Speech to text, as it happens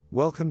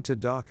Welcome to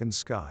Darkened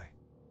Sky.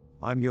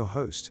 I'm your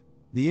host,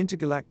 the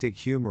intergalactic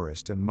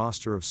humorist and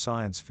master of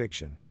science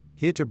fiction,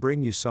 here to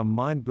bring you some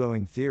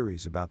mind-blowing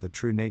theories about the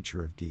true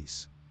nature of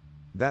geese.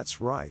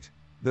 That's right,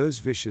 those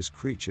vicious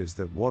creatures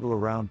that waddle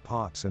around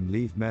parks and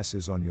leave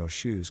messes on your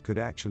shoes could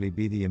actually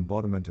be the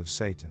embodiment of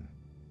Satan.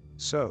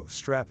 So,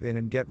 strap in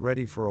and get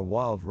ready for a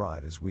wild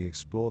ride as we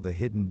explore the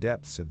hidden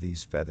depths of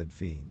these feathered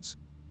fiends.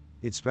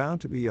 It's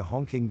bound to be a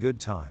honking good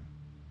time.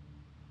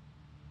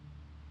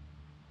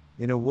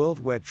 In a world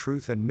where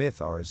truth and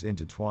myth are as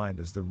intertwined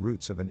as the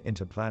roots of an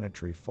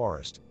interplanetary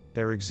forest,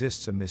 there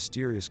exists a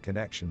mysterious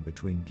connection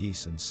between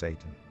geese and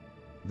Satan.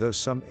 Though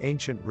some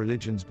ancient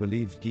religions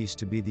believed geese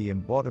to be the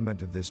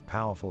embodiment of this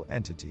powerful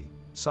entity,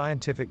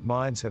 scientific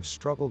minds have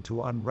struggled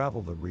to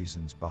unravel the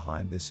reasons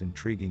behind this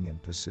intriguing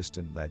and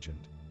persistent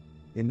legend.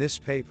 In this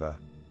paper,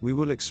 we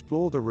will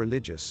explore the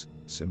religious,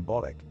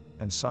 symbolic,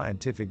 and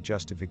scientific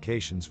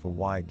justifications for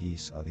why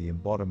geese are the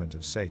embodiment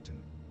of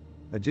Satan.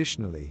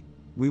 Additionally,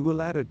 we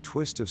will add a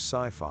twist of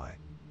sci-fi,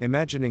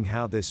 imagining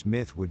how this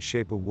myth would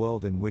shape a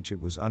world in which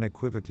it was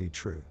unequivocally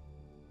true.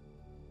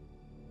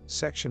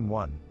 Section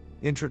 1.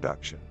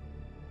 Introduction.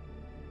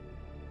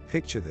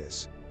 Picture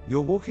this.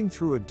 You're walking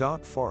through a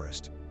dark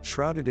forest,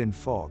 shrouded in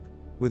fog,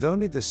 with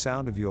only the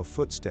sound of your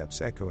footsteps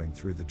echoing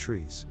through the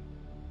trees.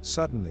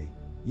 Suddenly,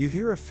 you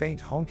hear a faint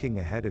honking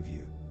ahead of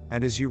you,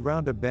 and as you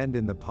round a bend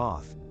in the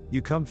path,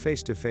 you come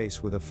face to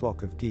face with a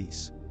flock of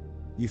geese.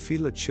 You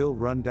feel a chill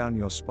run down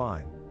your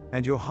spine,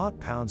 and your heart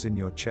pounds in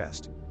your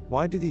chest.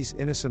 Why do these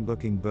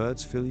innocent-looking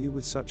birds fill you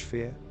with such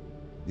fear?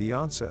 The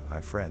answer, my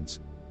friends,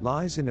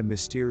 lies in a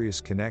mysterious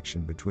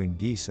connection between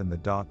geese and the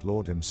Dark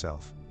Lord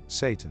himself,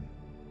 Satan.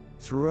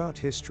 Throughout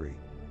history,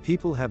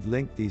 people have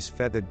linked these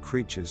feathered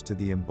creatures to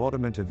the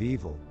embodiment of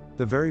evil,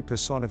 the very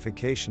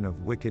personification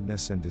of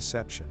wickedness and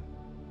deception.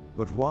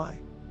 But why?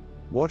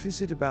 What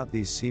is it about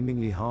these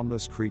seemingly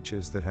harmless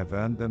creatures that have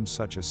earned them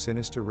such a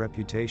sinister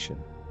reputation?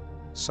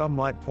 Some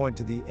might point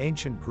to the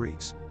ancient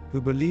Greeks, who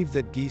believed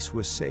that geese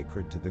were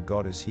sacred to the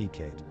goddess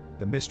Hecate,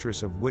 the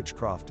mistress of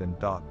witchcraft and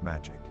dark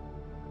magic.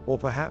 Or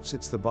perhaps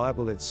it's the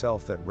Bible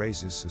itself that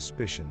raises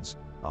suspicions.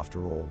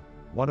 After all,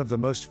 one of the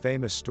most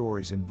famous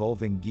stories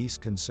involving geese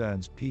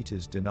concerns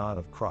Peter's denial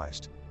of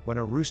Christ, when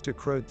a rooster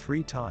crowed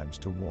 3 times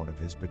to warn of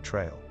his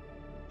betrayal.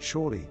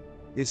 Surely,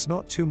 it's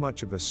not too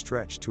much of a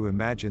stretch to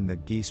imagine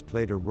that geese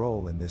played a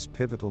role in this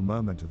pivotal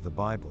moment of the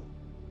Bible.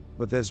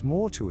 But there's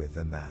more to it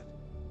than that.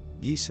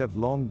 Geese have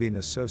long been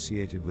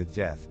associated with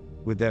death,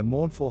 with their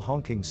mournful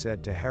honking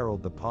said to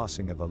herald the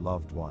passing of a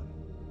loved one.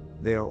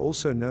 They are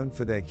also known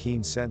for their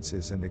keen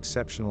senses and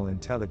exceptional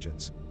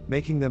intelligence,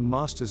 making them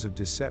masters of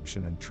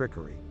deception and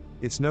trickery.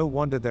 It's no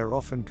wonder they're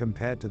often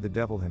compared to the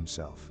devil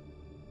himself.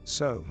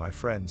 So, my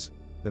friends,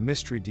 the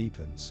mystery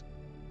deepens.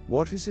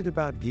 What is it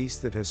about geese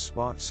that has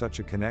sparked such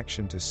a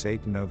connection to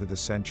Satan over the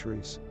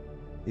centuries?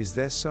 Is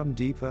there some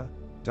deeper,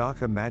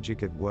 darker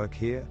magic at work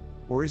here,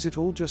 or is it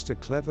all just a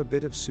clever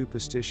bit of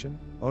superstition?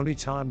 Only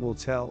time will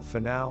tell. For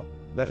now,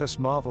 let us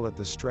marvel at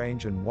the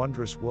strange and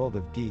wondrous world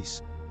of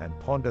geese, and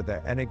ponder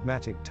their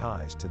enigmatic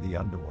ties to the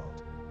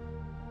underworld.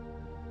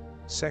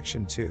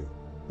 Section 2.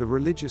 The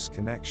religious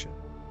connection.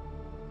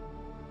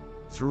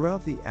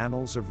 Throughout the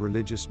annals of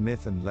religious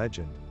myth and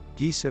legend,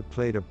 geese have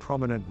played a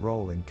prominent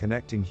role in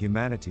connecting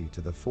humanity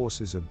to the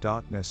forces of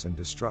darkness and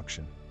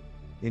destruction.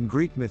 In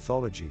Greek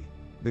mythology,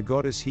 the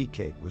goddess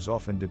Hecate was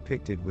often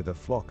depicted with a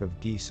flock of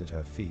geese at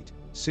her feet,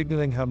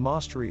 signaling her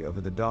mastery over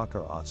the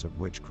darker arts of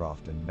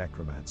witchcraft and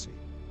necromancy.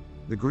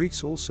 The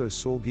Greeks also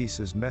saw geese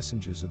as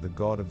messengers of the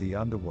god of the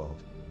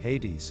underworld,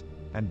 Hades,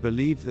 and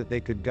believed that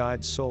they could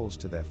guide souls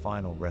to their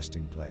final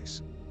resting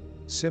place.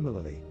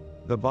 Similarly,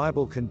 the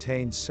Bible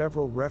contains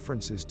several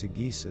references to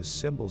geese as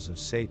symbols of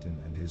Satan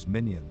and his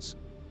minions.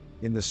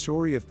 In the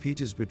story of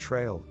Peter's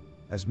betrayal,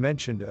 as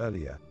mentioned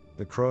earlier,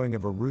 the crowing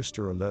of a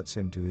rooster alerts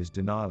him to his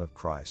denial of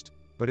Christ,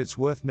 but it's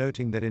worth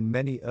noting that in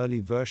many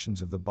early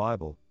versions of the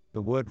Bible,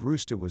 the word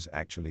rooster was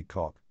actually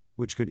cock,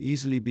 which could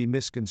easily be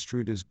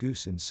misconstrued as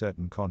goose in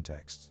certain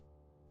contexts.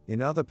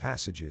 In other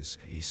passages,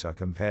 geese are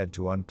compared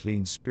to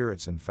unclean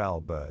spirits and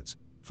foul birds,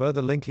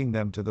 further linking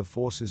them to the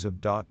forces of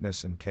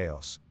darkness and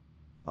chaos.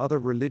 Other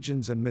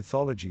religions and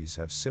mythologies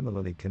have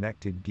similarly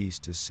connected geese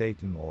to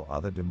Satan or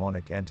other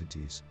demonic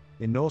entities.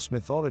 In Norse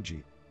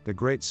mythology, the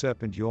great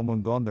serpent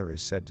Jormungandr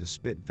is said to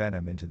spit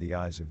venom into the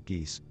eyes of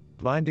geese,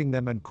 blinding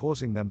them and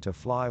causing them to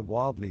fly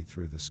wildly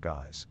through the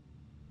skies.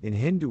 In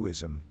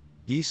Hinduism,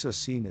 geese are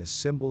seen as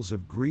symbols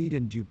of greed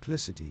and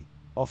duplicity,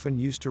 often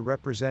used to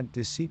represent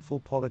deceitful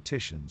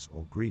politicians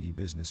or greedy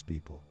business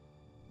people.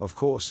 Of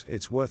course,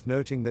 it's worth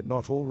noting that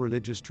not all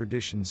religious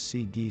traditions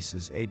see geese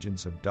as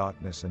agents of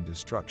darkness and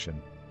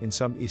destruction. In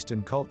some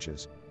Eastern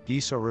cultures,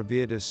 geese are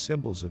revered as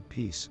symbols of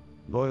peace,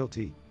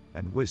 loyalty,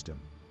 and wisdom.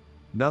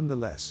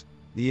 Nonetheless,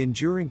 the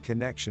enduring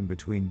connection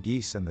between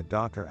geese and the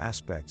darker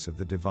aspects of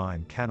the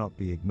divine cannot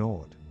be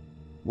ignored.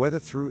 Whether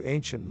through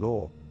ancient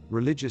lore,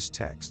 religious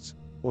texts,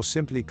 or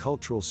simply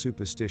cultural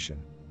superstition,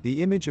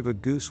 the image of a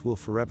goose will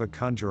forever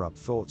conjure up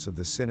thoughts of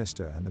the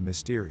sinister and the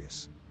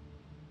mysterious.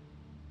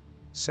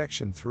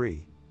 Section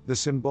 3. The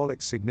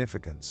symbolic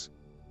significance.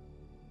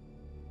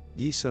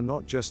 Geese are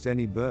not just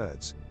any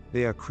birds,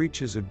 they are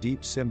creatures of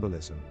deep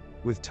symbolism,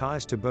 with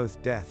ties to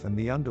both death and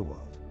the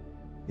underworld.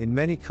 In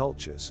many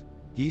cultures,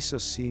 geese are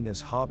seen as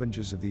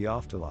harbingers of the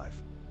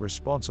afterlife,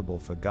 responsible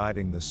for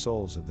guiding the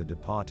souls of the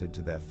departed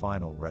to their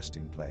final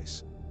resting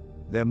place.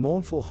 Their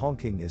mournful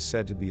honking is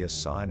said to be a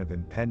sign of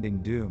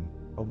impending doom,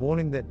 a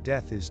warning that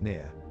death is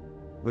near.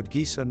 But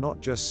geese are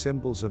not just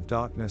symbols of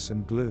darkness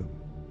and gloom.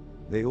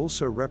 They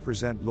also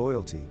represent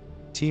loyalty,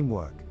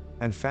 teamwork,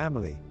 and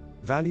family,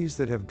 values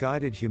that have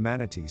guided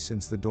humanity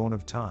since the dawn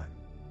of time.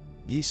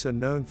 Geese are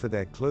known for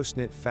their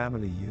close-knit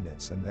family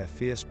units and their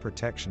fierce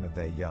protection of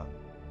their young.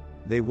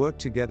 They work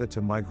together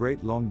to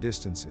migrate long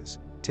distances,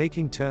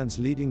 taking turns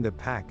leading the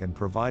pack and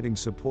providing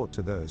support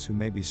to those who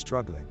may be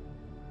struggling.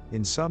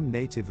 In some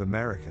Native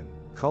American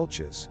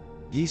cultures,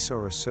 geese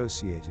are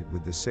associated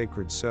with the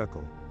sacred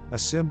circle, a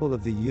symbol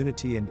of the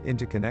unity and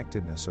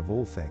interconnectedness of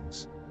all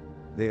things.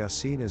 They are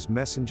seen as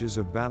messengers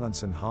of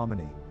balance and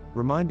harmony,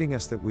 reminding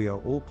us that we are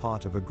all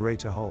part of a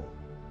greater whole.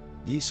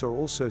 Geese are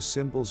also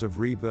symbols of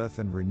rebirth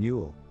and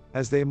renewal,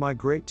 as they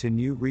migrate to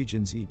new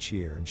regions each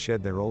year and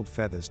shed their old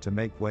feathers to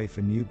make way for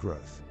new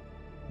growth.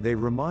 They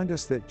remind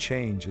us that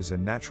change is a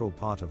natural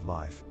part of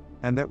life,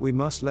 and that we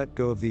must let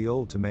go of the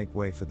old to make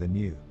way for the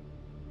new.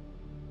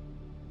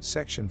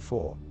 Section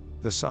 4.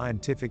 The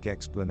scientific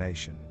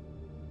explanation.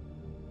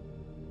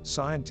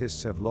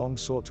 Scientists have long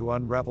sought to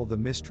unravel the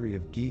mystery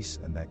of geese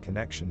and their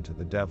connection to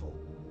the devil.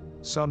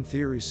 Some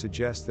theories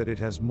suggest that it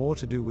has more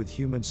to do with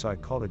human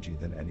psychology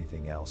than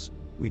anything else.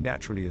 We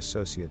naturally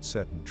associate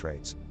certain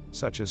traits,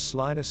 such as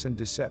slyness and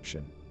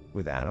deception,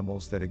 with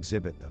animals that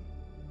exhibit them.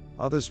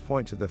 Others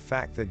point to the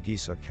fact that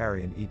geese are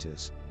carrion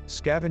eaters,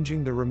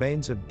 scavenging the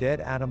remains of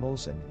dead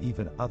animals and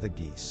even other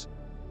geese.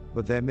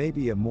 But there may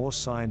be a more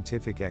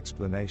scientific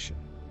explanation.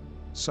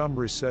 Some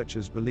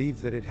researchers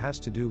believe that it has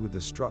to do with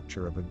the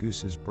structure of a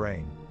goose's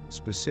brain,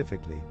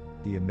 specifically,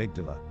 the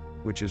amygdala,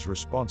 which is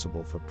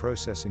responsible for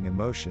processing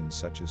emotions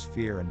such as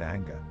fear and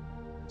anger.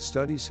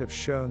 Studies have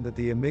shown that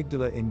the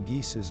amygdala in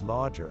geese is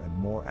larger and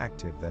more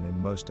active than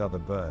in most other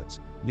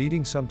birds,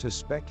 leading some to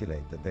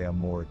speculate that they are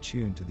more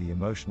attuned to the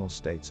emotional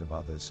states of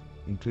others,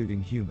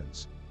 including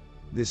humans.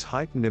 This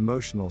heightened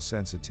emotional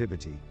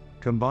sensitivity,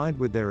 combined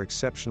with their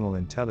exceptional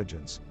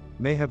intelligence,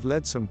 may have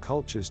led some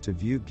cultures to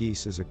view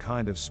geese as a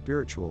kind of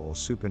spiritual or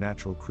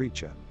supernatural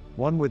creature,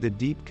 one with a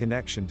deep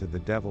connection to the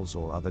devils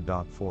or other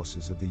dark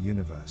forces of the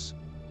universe.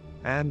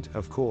 And,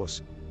 of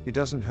course, it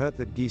doesn't hurt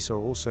that geese are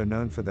also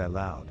known for their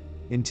loud,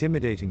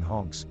 intimidating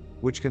honks,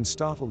 which can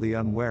startle the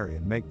unwary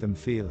and make them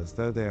feel as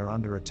though they are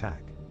under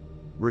attack.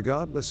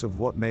 Regardless of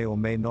what may or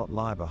may not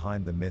lie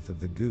behind the myth of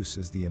the goose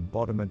as the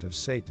embodiment of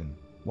Satan,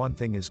 one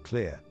thing is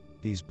clear: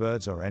 these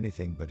birds are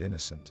anything but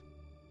innocent.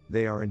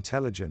 They are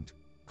intelligent,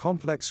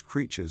 complex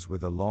creatures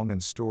with a long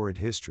and storied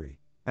history,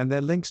 and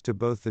their links to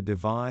both the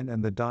divine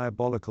and the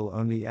diabolical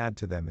only add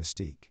to their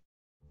mystique.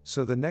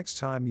 So the next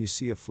time you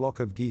see a flock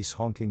of geese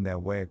honking their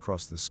way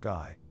across the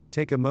sky,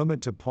 take a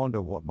moment to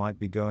ponder what might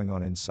be going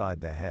on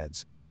inside their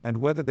heads, and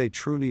whether they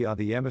truly are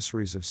the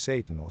emissaries of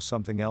Satan or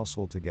something else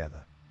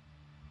altogether.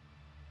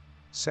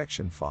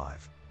 Section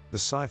 5. The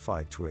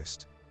sci-fi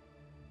twist.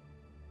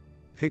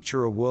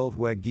 Picture a world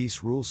where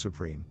geese rule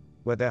supreme,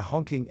 where their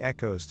honking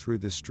echoes through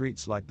the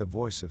streets like the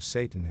voice of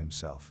Satan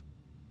himself.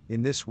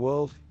 In this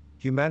world,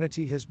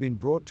 humanity has been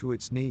brought to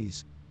its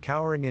knees,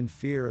 cowering in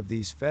fear of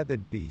these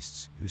feathered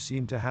beasts who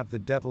seem to have the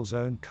devil's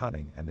own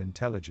cunning and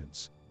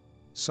intelligence.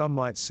 Some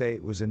might say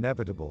it was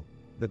inevitable,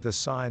 that the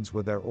signs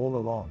were there all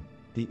along,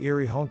 the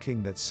eerie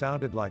honking that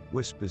sounded like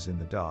whispers in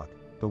the dark,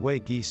 the way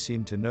geese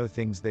seemed to know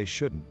things they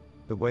shouldn't,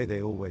 the way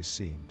they always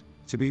seemed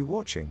to be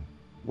watching,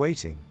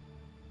 waiting.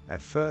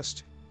 At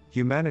first,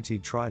 humanity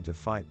tried to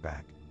fight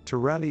back, to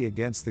rally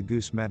against the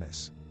goose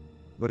menace.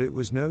 But it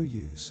was no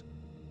use.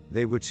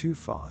 They were too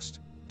fast,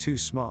 too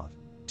smart,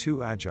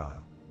 too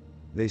agile.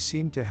 They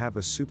seemed to have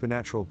a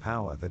supernatural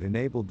power that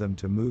enabled them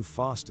to move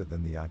faster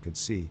than the eye could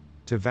see,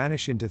 to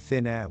vanish into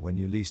thin air when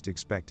you least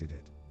expected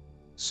it.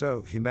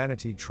 So,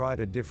 humanity tried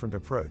a different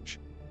approach.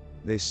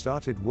 They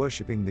started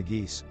worshipping the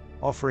geese,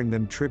 offering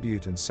them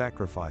tribute and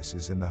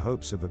sacrifices in the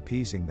hopes of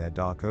appeasing their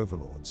dark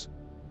overlords.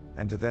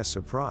 And to their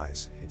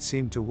surprise, it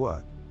seemed to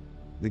work.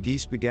 The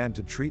geese began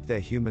to treat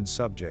their human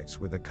subjects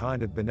with a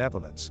kind of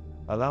benevolence,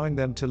 allowing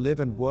them to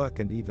live and work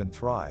and even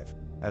thrive,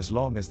 as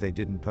long as they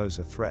didn't pose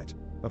a threat,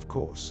 of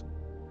course.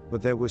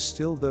 But there were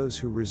still those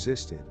who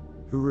resisted,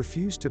 who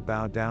refused to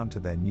bow down to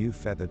their new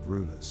feathered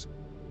rulers.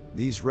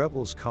 These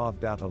rebels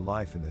carved out a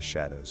life in the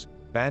shadows,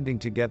 banding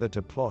together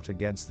to plot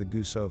against the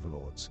goose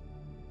overlords.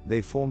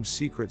 They formed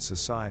secret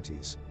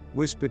societies,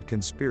 whispered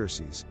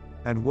conspiracies,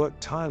 and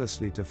worked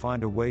tirelessly to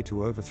find a way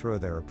to overthrow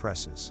their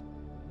oppressors.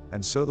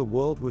 And so the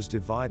world was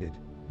divided,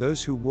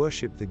 those who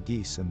worshipped the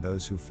geese and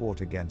those who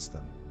fought against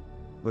them.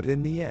 But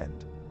in the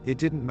end, it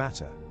didn't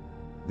matter.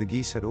 The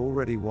geese had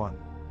already won.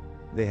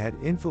 They had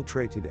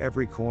infiltrated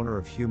every corner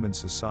of human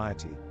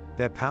society,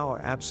 their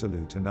power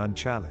absolute and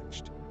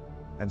unchallenged.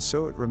 And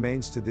so it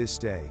remains to this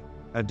day,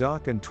 A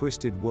dark and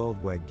twisted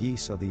world where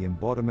geese are the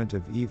embodiment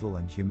of evil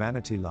and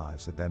humanity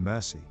lies at their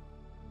mercy.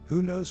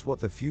 Who knows what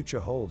the future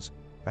holds?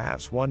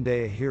 Perhaps one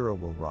day a hero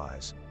will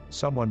rise,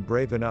 someone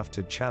brave enough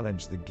to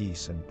challenge the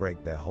geese and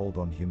break their hold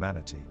on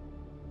humanity.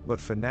 But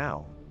for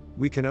now,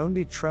 we can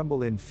only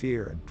tremble in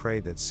fear and pray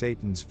that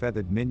Satan's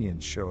feathered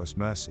minions show us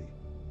mercy.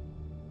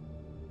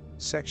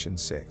 Section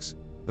 6.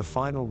 The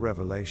Final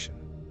Revelation.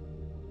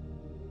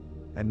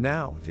 And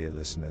now, dear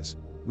listeners,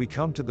 we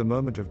come to the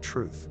moment of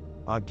truth.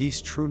 Are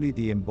geese truly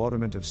the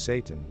embodiment of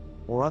Satan,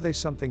 or are they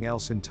something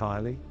else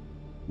entirely?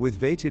 With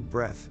bated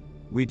breath,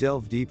 we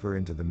delve deeper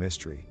into the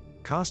mystery,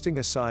 casting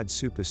aside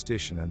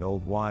superstition and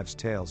old wives'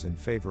 tales in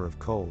favor of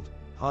cold,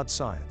 hard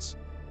science.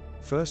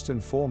 First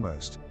and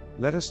foremost,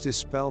 let us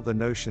dispel the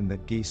notion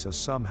that geese are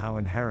somehow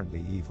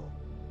inherently evil.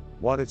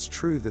 While it's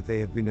true that they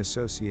have been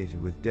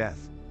associated with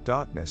death,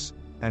 darkness,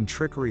 and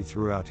trickery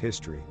throughout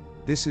history,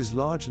 this is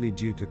largely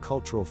due to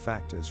cultural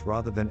factors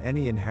rather than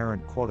any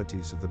inherent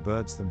qualities of the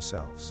birds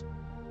themselves.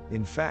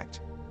 In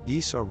fact,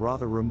 geese are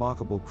rather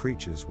remarkable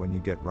creatures when you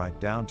get right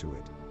down to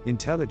it: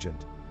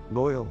 intelligent,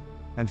 loyal,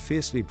 and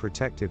fiercely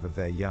protective of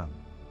their young.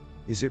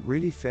 Is it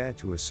really fair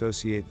to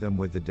associate them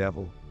with the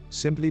devil,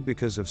 simply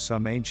because of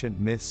some ancient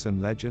myths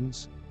and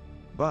legends?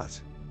 But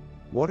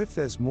what if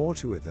there's more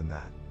to it than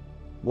that?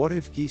 What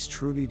if geese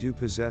truly do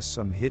possess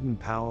some hidden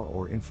power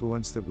or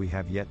influence that we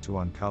have yet to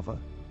uncover?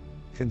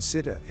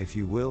 Consider, if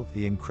you will,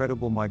 the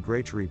incredible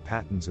migratory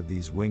patterns of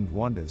these winged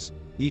wonders.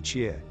 Each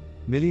year,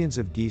 millions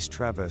of geese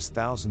traverse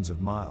thousands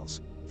of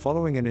miles,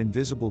 following an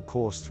invisible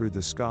course through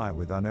the sky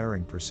with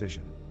unerring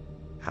precision.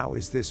 How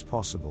is this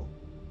possible?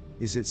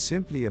 Is it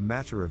simply a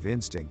matter of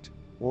instinct,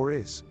 or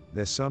is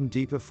there some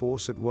deeper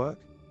force at work?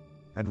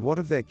 And what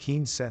of their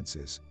keen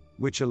senses,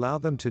 which allow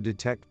them to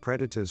detect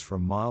predators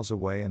from miles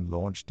away and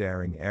launch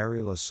daring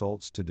aerial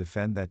assaults to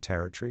defend their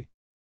territory?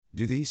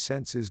 Do these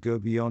senses go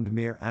beyond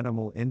mere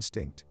animal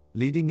instinct,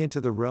 leading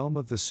into the realm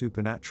of the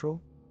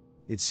supernatural?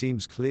 It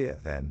seems clear,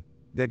 then,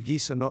 that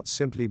geese are not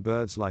simply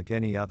birds like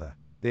any other.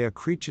 They are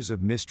creatures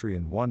of mystery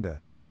and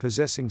wonder,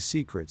 possessing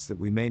secrets that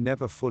we may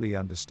never fully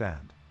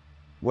understand.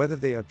 Whether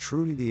they are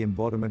truly the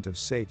embodiment of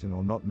Satan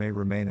or not may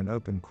remain an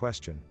open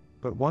question,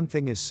 but one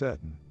thing is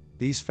certain: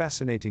 these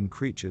fascinating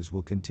creatures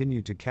will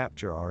continue to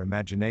capture our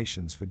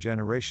imaginations for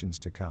generations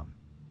to come.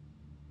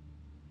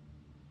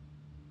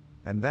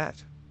 And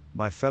that,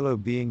 my fellow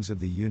beings of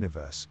the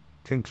universe,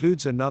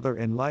 concludes another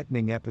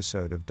enlightening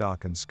episode of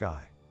Darkened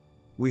Sky.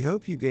 We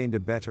hope you gained a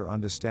better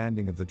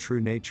understanding of the true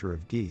nature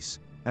of geese,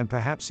 and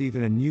perhaps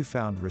even a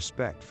newfound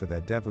respect for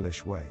their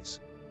devilish ways.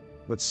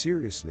 But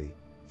seriously,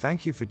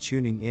 thank you for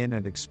tuning in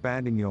and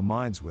expanding your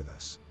minds with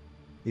us.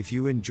 If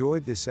you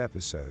enjoyed this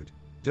episode,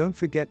 don't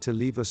forget to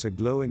leave us a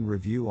glowing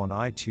review on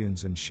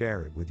iTunes and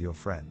share it with your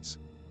friends.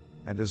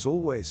 And as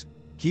always,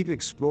 keep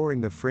exploring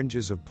the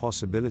fringes of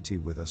possibility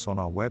with us on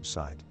our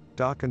website,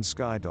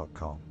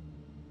 darkendsky.com.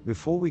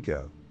 Before we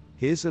go,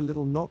 here's a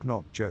little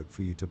knock-knock joke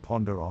for you to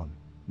ponder on.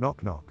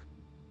 Knock knock.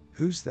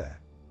 Who's there?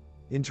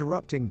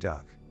 Interrupting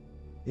duck.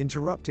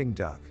 Interrupting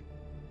duck.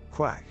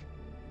 Quack.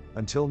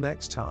 Until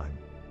next time,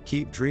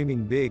 keep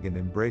dreaming big and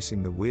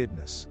embracing the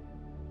weirdness.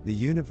 The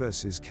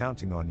universe is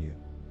counting on you.